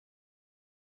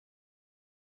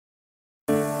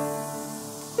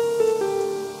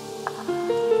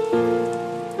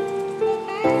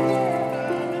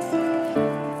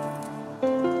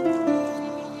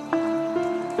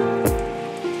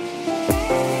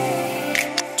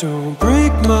Don't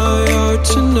break my heart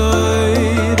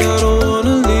tonight. I don't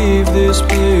wanna leave this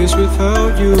place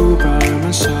without you by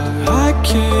my side. I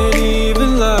can't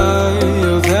even lie,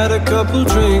 I've had a couple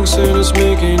drinks and it's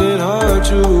making it hard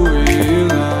to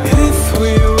realize if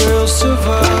we will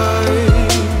survive.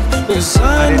 Cause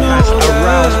I and it know has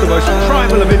aroused the most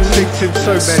primal of instincts in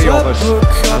so many of us,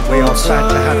 and we are glad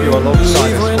to have you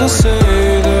alongside us. When I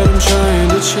say that I'm trying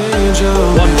to change,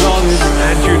 one glance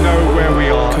and you know where we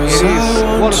are. It is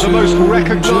one of the most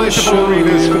recognisable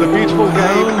arenas for the beautiful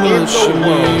game in the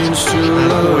world,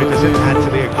 and boy does it add to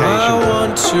the occasion. I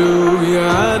want to,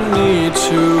 yeah, I need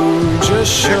to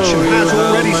just show you has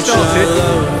already how much started. I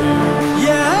love you.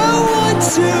 Yeah, I want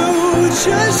to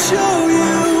just show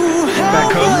you how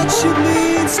much it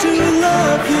means to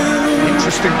love you.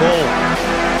 Interesting ball.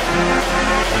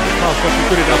 Pass wasn't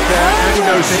good enough there, and he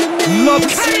knows it. Love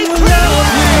Kane!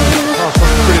 Pass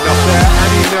wasn't good enough there,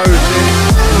 and he knows it.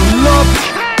 Love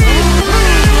Kane!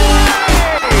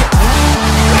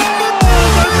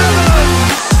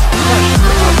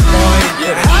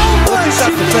 That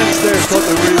defence there got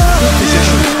the really good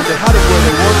position, and they had it where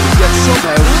they wanted, yet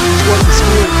somehow he got the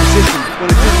scoring position when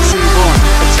it didn't seem on.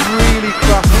 It's really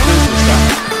crafty business, that.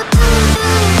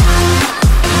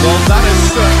 Well, that has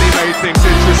certainly made things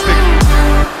interesting.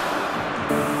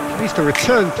 At least a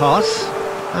return pass.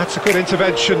 That's a good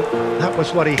intervention. That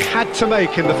was what he had to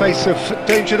make in the face of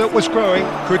danger that was growing.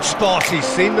 Good spot, he's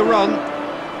seen the run.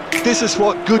 This is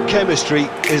what good chemistry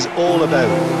is all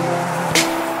about.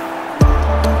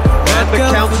 The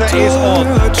counter is on.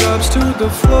 Drops to the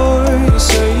floor. You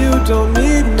say you don't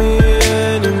need me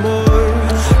anymore.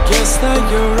 Guess that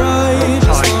you're right.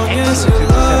 As long as your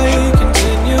light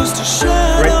continues to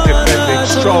shine. Great defending,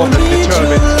 strong and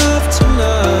determined.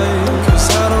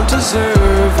 Cause I don't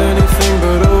deserve anything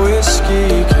but a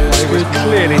whiskey. He was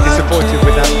clearly disappointed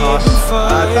with that pass.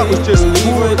 That was just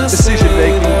poor decision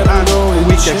making and a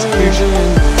weak execution.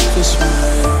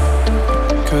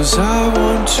 Cause I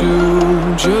want to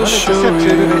just show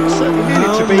you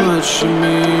how much it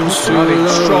means to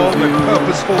love you.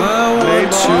 I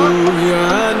want to,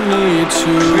 yeah, I need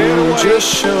to just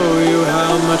show you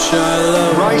how much I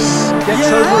love you. Rice gets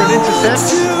over and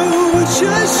intercepts. I want to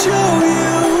just show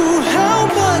you how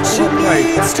much it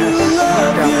means to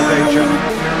love you.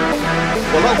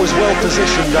 Well, that was well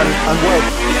positioned and well.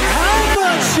 How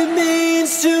much it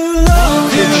means to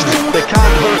love you. They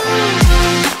can't hurt.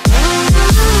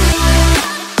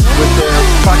 With their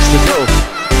backs to goal.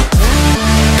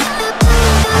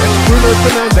 Bruno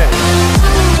Fernandes.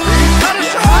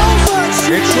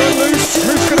 It's loose.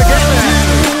 Who's going to get there?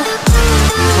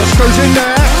 Cross goes in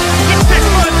there. This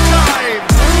one time.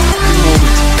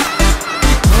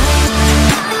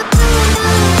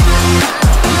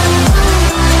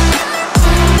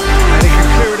 And he can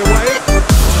clear it away.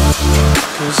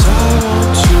 Cause I want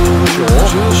to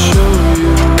just show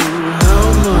you how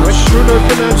much Bruno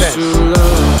Fernandes.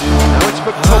 now it's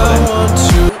McTominay.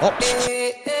 Opts to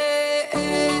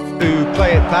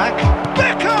play it back.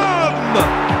 Beckham!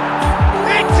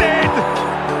 It's in!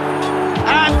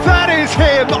 And that is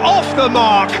him off the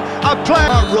mark. A player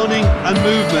Running and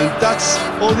movement, that's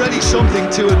already something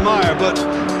to admire, but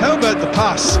how about the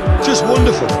pass? Just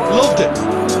wonderful. Loved it.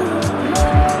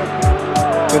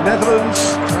 The Netherlands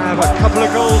have a couple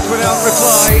of goals without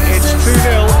reply. It's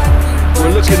 2-0.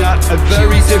 We're looking at a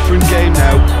very different game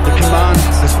now. The command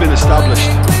has been established.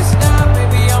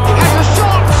 Has a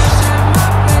shot!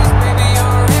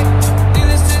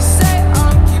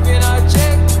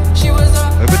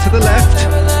 Over to the left. There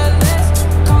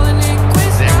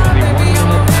will be 1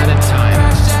 minute added time.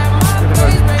 Bit of a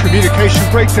communication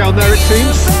breakdown there, it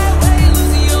seems.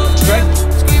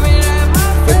 Strength.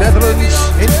 The Netherlands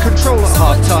in control at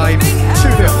half-time.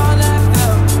 2-0.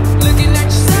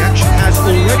 The action has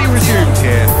already resumed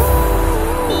here.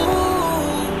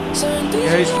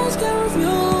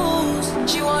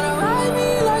 She wanna ride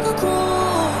me like a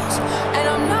cruise, and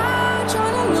I'm not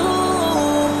trying to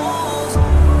lose.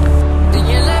 Then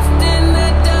you're left in the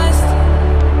dust,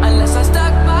 unless I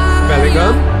stuck by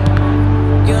Bellingham. you.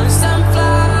 You're a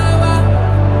sunflower.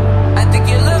 I think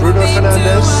you love Bruno me Fernandes.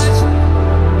 too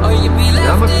much, or you'd be left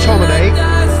in McTominay. the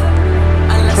dust,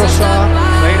 unless I Trossard stuck by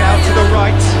played out to the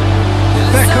right.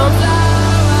 Beckham.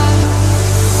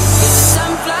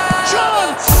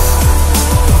 Chance!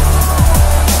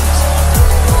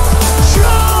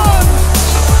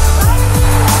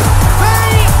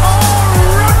 They are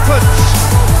rampant!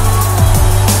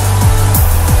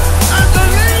 And the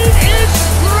lead is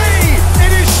 3!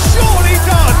 It is surely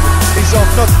done! He's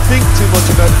off, not think too much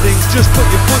about things, just put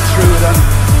your foot through it, and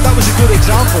that was a good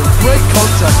example. Great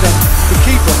contact, and the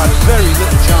keeper had very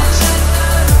little chance.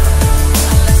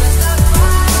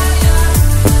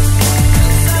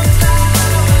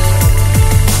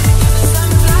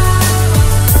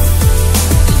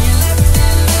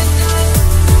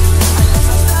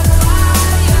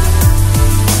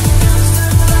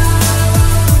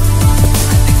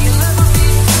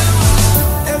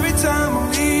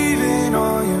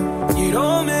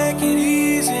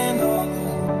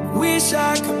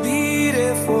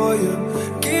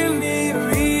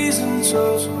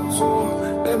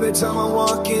 Every time I'm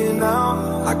walking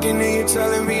out, I can hear you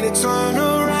telling me to turn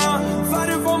around.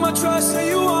 Fighting for my trust and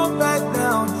you won't back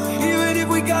down. Even if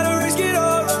we gotta